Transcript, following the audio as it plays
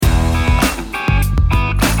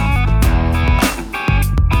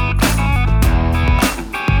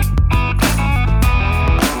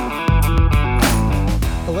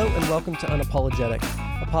Unapologetic,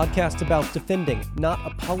 a podcast about defending, not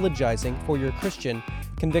apologizing for your Christian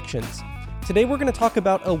convictions. Today we're going to talk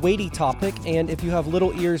about a weighty topic, and if you have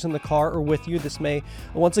little ears in the car or with you, this may,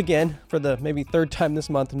 once again, for the maybe third time this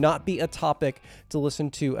month, not be a topic to listen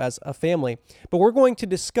to as a family. But we're going to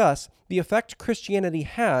discuss the effect Christianity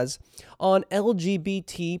has on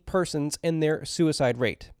LGBT persons and their suicide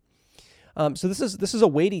rate. So this is a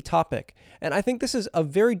weighty topic, and I think this is a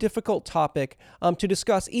very difficult topic to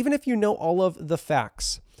discuss, even if you know all of the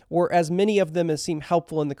facts, or as many of them as seem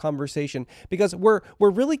helpful in the conversation, because we're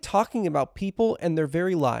really talking about people and their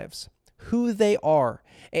very lives, who they are,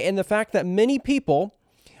 and the fact that many people,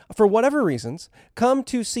 for whatever reasons, come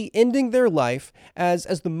to see ending their life as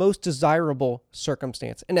the most desirable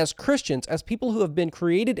circumstance. And as Christians, as people who have been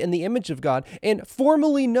created in the image of God and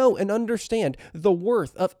formally know and understand the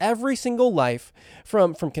worth of every single life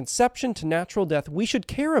from conception to natural death, we should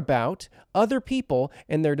care about other people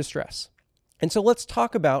and their distress. And so let's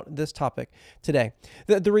talk about this topic today.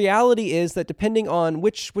 The reality is that depending on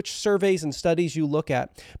which surveys and studies you look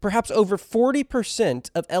at, perhaps over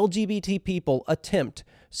 40% of LGBT people attempt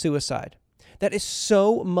suicide. That is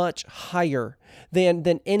so much higher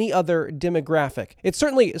than any other demographic. It's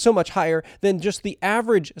certainly so much higher than just the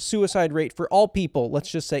average suicide rate for all people,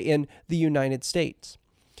 let's just say, in the United States.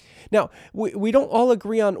 Now, we don't all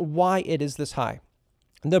agree on why it is this high.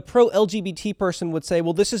 The pro-LGBT person would say,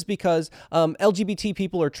 well, this is because LGBT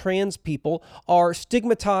people or trans people are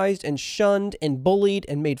stigmatized and shunned and bullied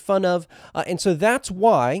and made fun of. And so that's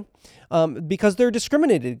why, because they're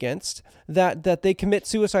discriminated against, that they commit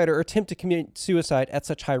suicide or attempt to commit suicide at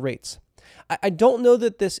such high rates. I don't know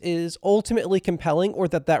that this is ultimately compelling or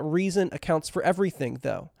that reason accounts for everything,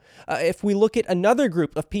 though. If we look at another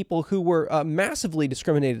group of people who were massively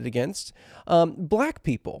discriminated against, Black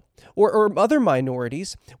people or other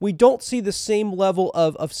minorities, we don't see the same level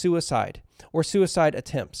of suicide or suicide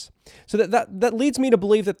attempts. So that leads me to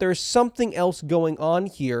believe that there's something else going on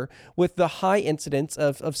here with the high incidence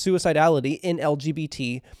of suicidality in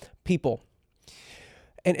LGBT people.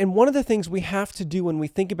 And one of the things we have to do when we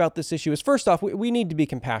think about this issue is, first off, we need to be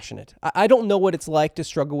compassionate. I don't know what it's like to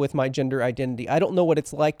struggle with my gender identity. I don't know what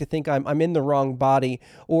it's like to think I'm in the wrong body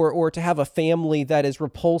or to have a family that is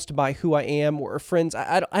repulsed by who I am or friends.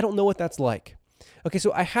 I don't know what that's like. Okay,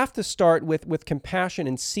 so I have to start with compassion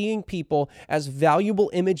and seeing people as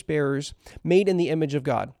valuable image bearers made in the image of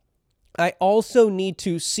God. I also need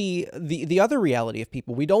to see the other reality of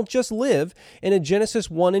people. We don't just live in a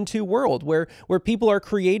Genesis 1 and 2 world where people are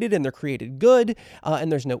created and they're created good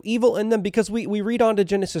and there's no evil in them, because we read on to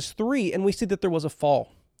Genesis 3 and we see that there was a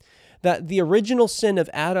fall. That the original sin of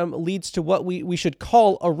Adam leads to what we should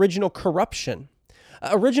call original corruption.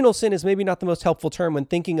 Original sin is maybe not the most helpful term when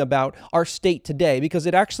thinking about our state today, because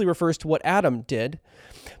it actually refers to what Adam did.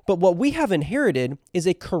 But what we have inherited is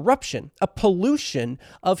a corruption, a pollution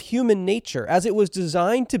of human nature as it was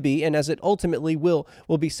designed to be, and as it ultimately will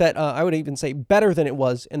be set, I would even say better than it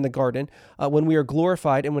was in the garden when we are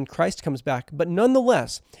glorified and when Christ comes back. But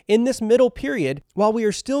nonetheless, in this middle period, while we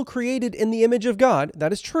are still created in the image of God,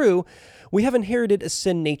 that is true, we have inherited a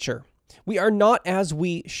sin nature. We are not as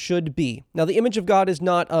we should be. Now, the image of God is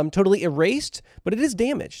not totally erased, but it is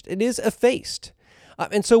damaged. It is effaced.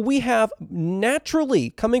 And so we have naturally,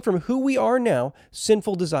 coming from who we are now,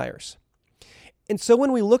 sinful desires. And so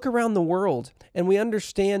when we look around the world and we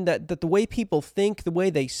understand that the way people think, the way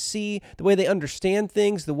they see, the way they understand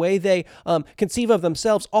things, the way they conceive of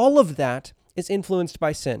themselves, all of that is influenced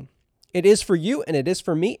by sin. It is for you and it is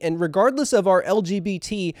for me. And regardless of our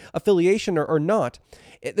LGBT affiliation or not,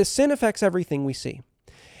 the sin affects everything we see.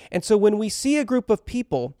 And so when we see a group of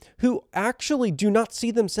people who actually do not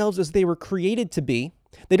see themselves as they were created to be,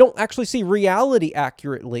 they don't actually see reality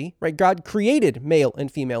accurately, right? God created male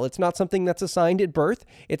and female. It's not something that's assigned at birth.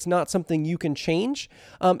 It's not something you can change.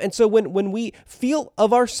 And so when we feel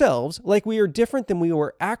of ourselves like we are different than we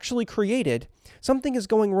were actually created, something is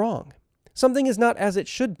going wrong. Something is not as it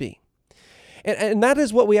should be. And that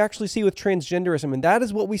is what we actually see with transgenderism, and that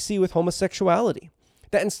is what we see with homosexuality.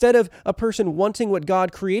 That instead of a person wanting what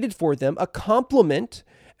God created for them, a complement,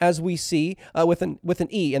 as we see with an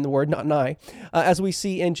E in the word, not an I, as we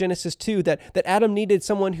see in Genesis 2, that Adam needed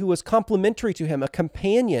someone who was complementary to him, a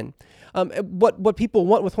companion. What people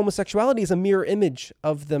want with homosexuality is a mirror image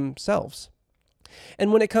of themselves.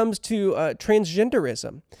 And when it comes to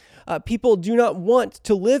transgenderism, people do not want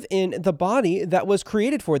to live in the body that was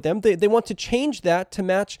created for them. They want to change that to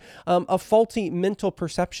match a faulty mental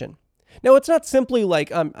perception. Now, it's not simply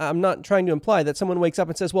like, I'm not trying to imply that someone wakes up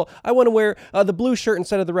and says, well, I want to wear the blue shirt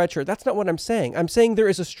instead of the red shirt. That's not what I'm saying. I'm saying there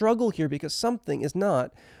is a struggle here because something is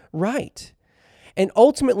not right. And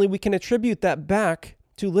ultimately, we can attribute that back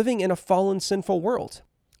to living in a fallen, sinful world.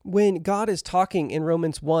 When God is talking in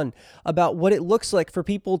Romans 1 about what it looks like for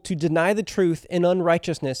people to deny the truth in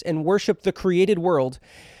unrighteousness and worship the created world,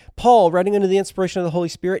 Paul, writing under the inspiration of the Holy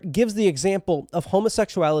Spirit, gives the example of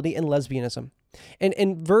homosexuality and lesbianism. And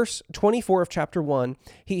in verse 24 of chapter 1,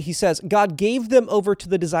 he says, God gave them over to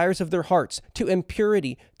the desires of their hearts, to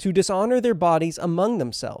impurity, to dishonor their bodies among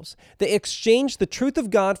themselves. They exchanged the truth of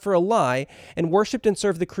God for a lie and worshiped and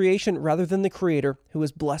served the creation rather than the Creator, who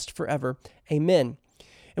is blessed forever. Amen.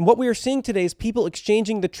 And what we are seeing today is people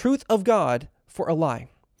exchanging the truth of God for a lie,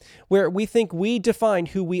 where we think we define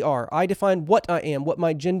who we are. I define what I am, what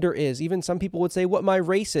my gender is. Even some people would say what my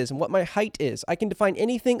race is and what my height is. I can define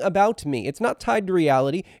anything about me. It's not tied to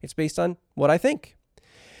reality. It's based on what I think.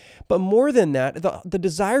 But more than that, the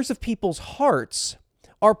desires of people's hearts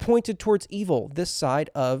are pointed towards evil this side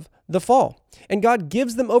of the fall. And God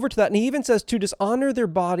gives them over to that. And he even says to dishonor their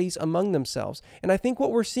bodies among themselves. And I think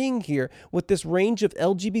what we're seeing here with this range of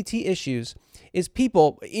LGBT issues is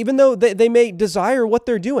people, even though they may desire what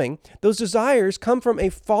they're doing, those desires come from a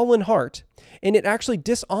fallen heart, and it actually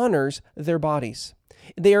dishonors their bodies.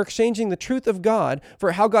 They are exchanging the truth of God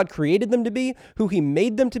for how God created them to be, who he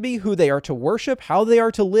made them to be, who they are to worship, how they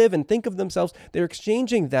are to live and think of themselves. They're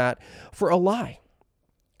exchanging that for a lie.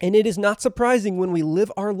 And it is not surprising when we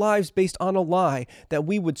live our lives based on a lie that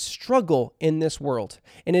we would struggle in this world.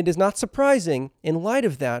 And it is not surprising, in light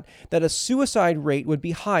of that, that a suicide rate would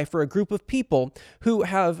be high for a group of people who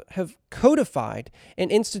have codified and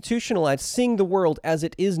institutionalized seeing the world as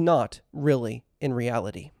it is not really in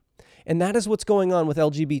reality. And that is what's going on with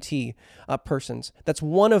LGBT persons. That's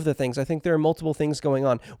one of the things. I think there are multiple things going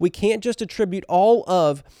on. We can't just attribute all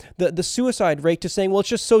of the suicide rate to saying, well, it's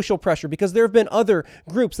just social pressure, because there have been other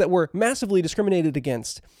groups that were massively discriminated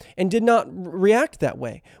against and did not react that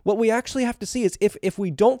way. What we actually have to see is if we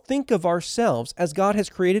don't think of ourselves as God has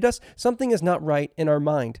created us, something is not right in our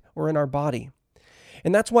mind or in our body.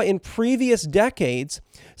 And that's why in previous decades,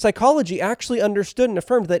 psychology actually understood and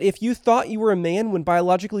affirmed that if you thought you were a man when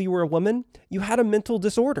biologically you were a woman, you had a mental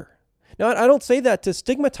disorder. Now, I don't say that to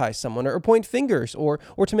stigmatize someone or point fingers or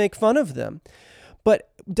to make fun of them. But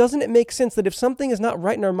doesn't it make sense that if something is not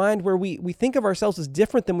right in our mind where we think of ourselves as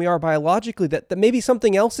different than we are biologically, that maybe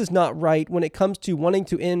something else is not right when it comes to wanting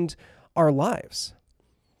to end our lives?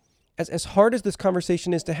 As hard as this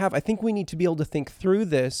conversation is to have, I think we need to be able to think through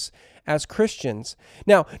this as Christians.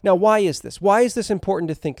 Now, why is this? Why is this important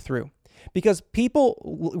to think through? Because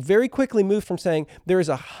people very quickly move from saying there is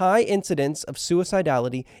a high incidence of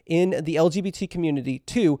suicidality in the LGBT community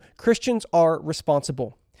to Christians are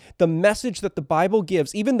responsible. The message that the Bible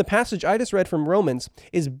gives, even the passage I just read from Romans,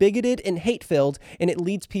 is bigoted and hate-filled, and it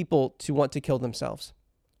leads people to want to kill themselves.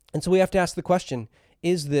 And so we have to ask the question,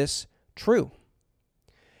 is this true?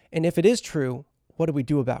 And if it is true, what do we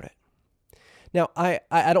do about it? Now, I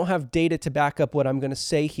don't have data to back up what I'm going to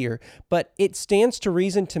say here, but it stands to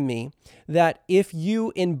reason to me that if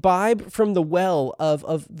you imbibe from the well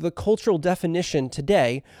of the cultural definition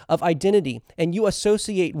today of identity, and you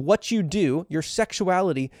associate what you do, your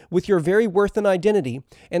sexuality, with your very worth and identity,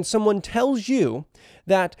 and someone tells you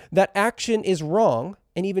that that action is wrong,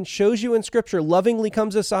 and even shows you in Scripture, lovingly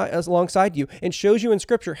comes alongside you and shows you in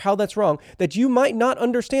Scripture how that's wrong, that you might not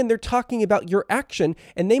understand they're talking about your action,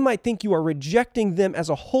 and they might think you are rejecting them as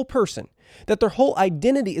a whole person, that their whole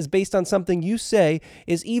identity is based on something you say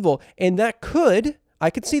is evil. And that could, I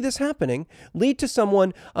could see this happening, lead to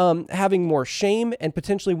someone having more shame and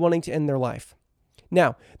potentially wanting to end their life.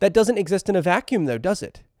 Now, that doesn't exist in a vacuum though, does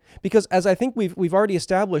it? Because as I think we've already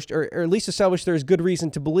established, or at least established there is good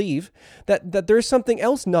reason to believe, that there is something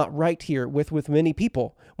else not right here with many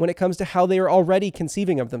people when it comes to how they are already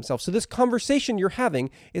conceiving of themselves. So this conversation you're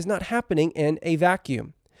having is not happening in a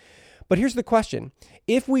vacuum. But here's the question.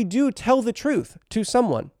 If we do tell the truth to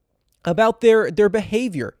someone about their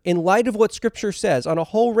behavior in light of what Scripture says on a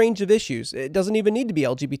whole range of issues, it doesn't even need to be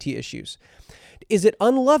LGBT issues, is it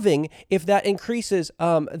unloving if that increases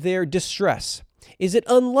their distress? Is it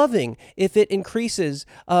unloving if it increases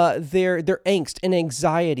their angst and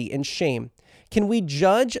anxiety and shame? Can we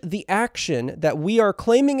judge the action that we are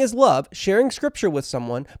claiming as love, sharing Scripture with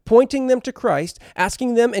someone, pointing them to Christ,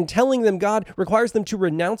 asking them and telling them God requires them to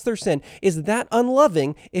renounce their sin? Is that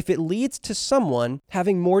unloving if it leads to someone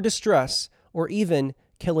having more distress or even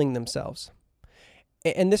killing themselves?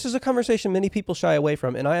 And this is a conversation many people shy away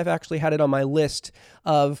from, and I have actually had it on my list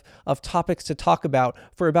of topics to talk about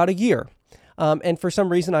for about a year. And for some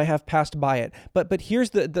reason, I have passed by it. But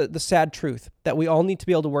here's the sad truth that we all need to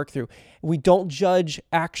be able to work through. We don't judge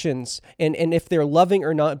actions and if they're loving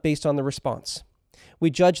or not based on the response. We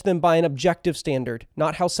judge them by an objective standard,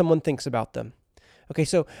 not how someone thinks about them. Okay,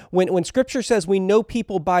 so when Scripture says we know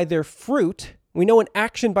people by their fruit, we know an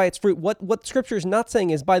action by its fruit, what Scripture is not saying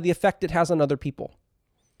is by the effect it has on other people.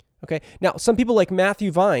 Okay, now some people like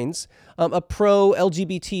Matthew Vines, a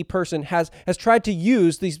pro-LGBT person, has tried to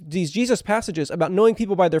use these Jesus passages about knowing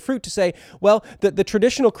people by their fruit to say, well, the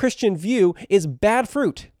traditional Christian view is bad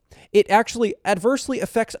fruit. It actually adversely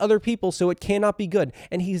affects other people, so it cannot be good.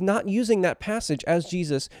 And he's not using that passage as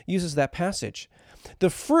Jesus uses that passage.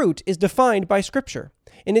 The fruit is defined by Scripture,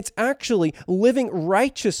 and it's actually living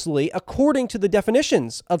righteously according to the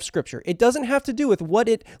definitions of Scripture. It doesn't have to do with what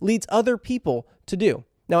it leads other people to do.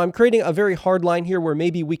 Now, I'm creating a very hard line here where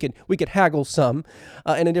maybe we could haggle some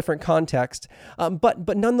in a different context.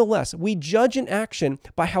 But nonetheless, we judge an action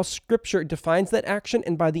by how Scripture defines that action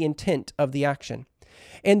and by the intent of the action.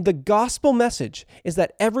 And the gospel message is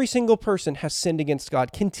that every single person has sinned against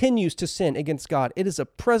God, continues to sin against God. It is a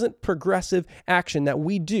present progressive action that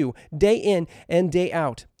we do day in and day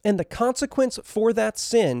out. And the consequence for that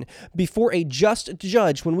sin before a just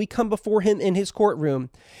judge, when we come before him in his courtroom,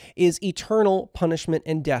 is eternal punishment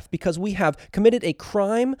and death, because we have committed a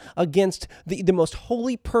crime against the most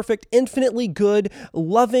holy, perfect, infinitely good,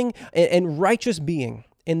 loving, and righteous being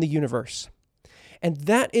in the universe. And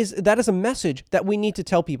that is a message that we need to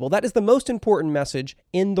tell people. That is the most important message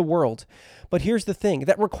in the world. But here's the thing,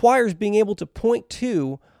 that requires being able to point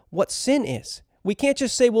to what sin is. We can't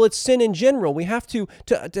just say, well, it's sin in general. We have to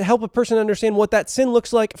help a person understand what that sin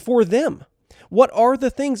looks like for them. What are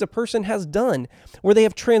the things a person has done where they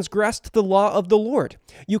have transgressed the law of the Lord?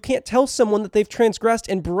 You can't tell someone that they've transgressed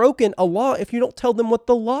and broken a law if you don't tell them what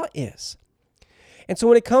the law is. And so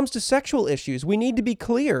when it comes to sexual issues, we need to be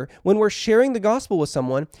clear when we're sharing the gospel with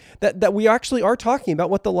someone that we actually are talking about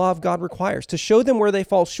what the law of God requires, to show them where they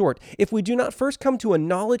fall short. If we do not first come to a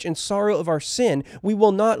knowledge and sorrow of our sin, we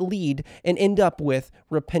will not lead and end up with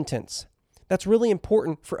repentance. That's really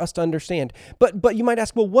important for us to understand. But you might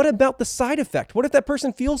ask, well, what about the side effect? What if that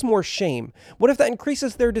person feels more shame? What if that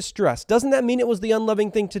increases their distress? Doesn't that mean it was the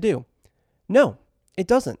unloving thing to do? No, it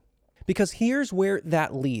doesn't. Because here's where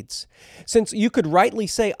that leads. Since you could rightly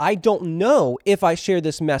say, I don't know if I share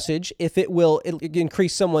this message, if it will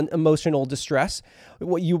increase someone's emotional distress,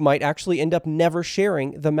 you might actually end up never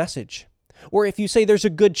sharing the message. Or if you say there's a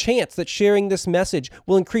good chance that sharing this message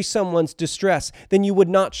will increase someone's distress, then you would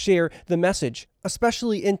not share the message,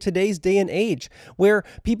 especially in today's day and age, where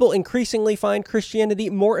people increasingly find Christianity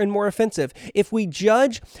more and more offensive. If we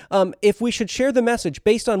judge, if we should share the message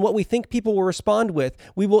based on what we think people will respond with,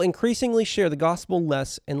 we will increasingly share the gospel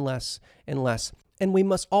less and less and less. And we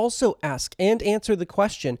must also ask and answer the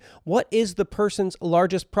question, what is the person's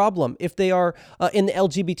largest problem if they are in the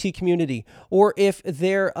LGBT community, or if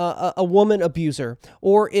they're a woman abuser,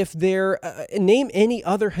 or if they're, name any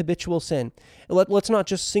other habitual sin. Let's not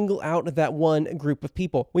just single out that one group of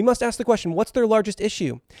people. We must ask the question, what's their largest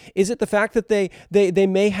issue? Is it the fact that they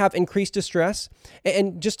may have increased distress?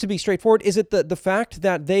 And just to be straightforward, is it the fact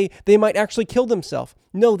that they might actually kill themselves?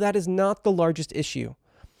 No, that is not the largest issue.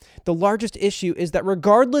 The largest issue is that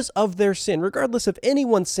regardless of their sin, regardless of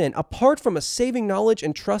anyone's sin, apart from a saving knowledge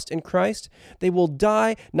and trust in Christ, they will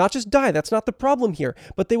die, not just die, that's not the problem here,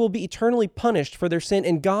 but they will be eternally punished for their sin,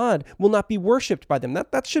 and God will not be worshipped by them.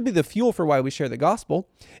 That should be the fuel for why we share the gospel,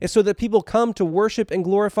 is so that people come to worship and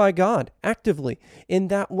glorify God actively in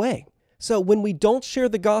that way. So when we don't share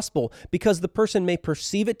the gospel because the person may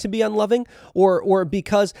perceive it to be unloving, or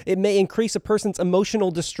because it may increase a person's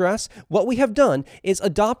emotional distress, what we have done is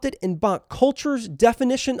adopted and bought culture's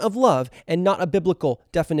definition of love and not a biblical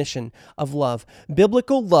definition of love.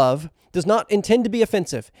 Biblical love does not intend to be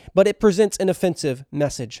offensive, but it presents an offensive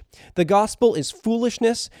message. The gospel is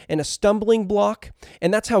foolishness and a stumbling block,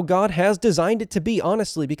 and that's how God has designed it to be,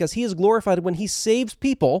 honestly, because he is glorified when he saves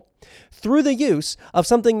people through the use of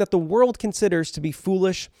something that the world considers to be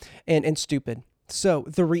foolish and stupid. So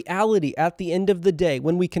the reality at the end of the day,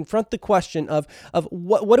 when we confront the question of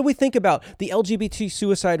what do we think about the LGBT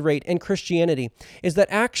suicide rate in Christianity, is that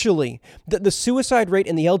actually the suicide rate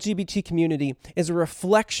in the LGBT community is a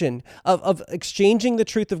reflection of exchanging the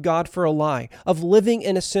truth of God for a lie, of living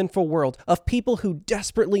in a sinful world, of people who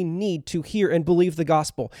desperately need to hear and believe the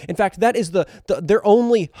gospel. In fact, that is their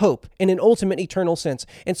only hope in an ultimate eternal sense.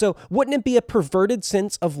 And so wouldn't it be a perverted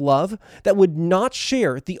sense of love that would not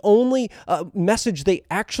share the only message they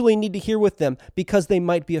actually need to hear with them because they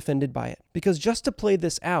might be offended by it? Because just to play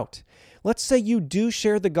this out, let's say you do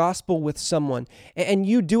share the gospel with someone and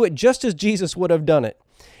you do it just as Jesus would have done it,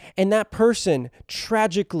 and that person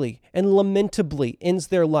tragically and lamentably ends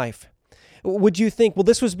their life. Would you think, well,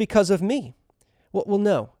 this was because of me? Well,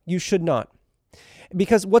 no, you should not.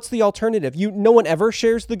 Because what's the alternative? No one ever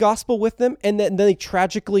shares the gospel with them, and then they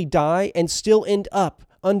tragically die and still end up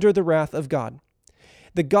under the wrath of God.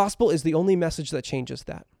 The gospel is the only message that changes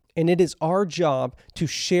that. And it is our job to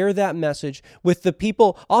share that message with the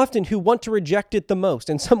people often who want to reject it the most.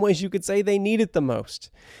 In some ways, you could say they need it the most.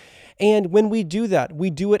 And when we do that, we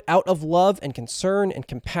do it out of love and concern and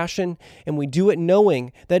compassion, and we do it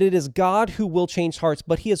knowing that it is God who will change hearts,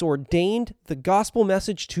 but He has ordained the gospel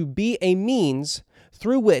message to be a means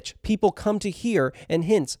through which people come to hear, and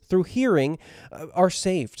hence, through hearing, are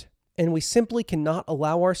saved. And we simply cannot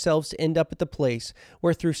allow ourselves to end up at the place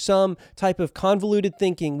where through some type of convoluted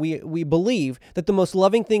thinking, we believe that the most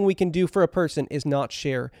loving thing we can do for a person is not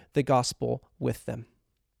share the gospel with them.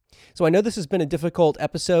 So I know this has been a difficult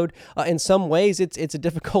episode. In some ways, it's a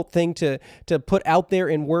difficult thing to put out there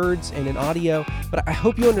in words and in audio, but I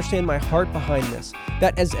hope you understand my heart behind this,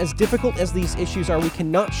 that as difficult as these issues are, we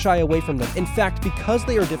cannot shy away from them. In fact, because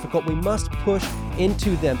they are difficult, we must push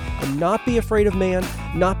into them and not be afraid of man,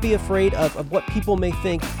 not be afraid of what people may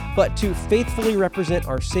think, but to faithfully represent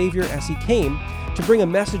our Savior as He came to bring a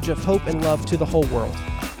message of hope and love to the whole world.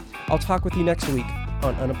 I'll talk with you next week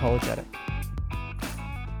on Unapologetic.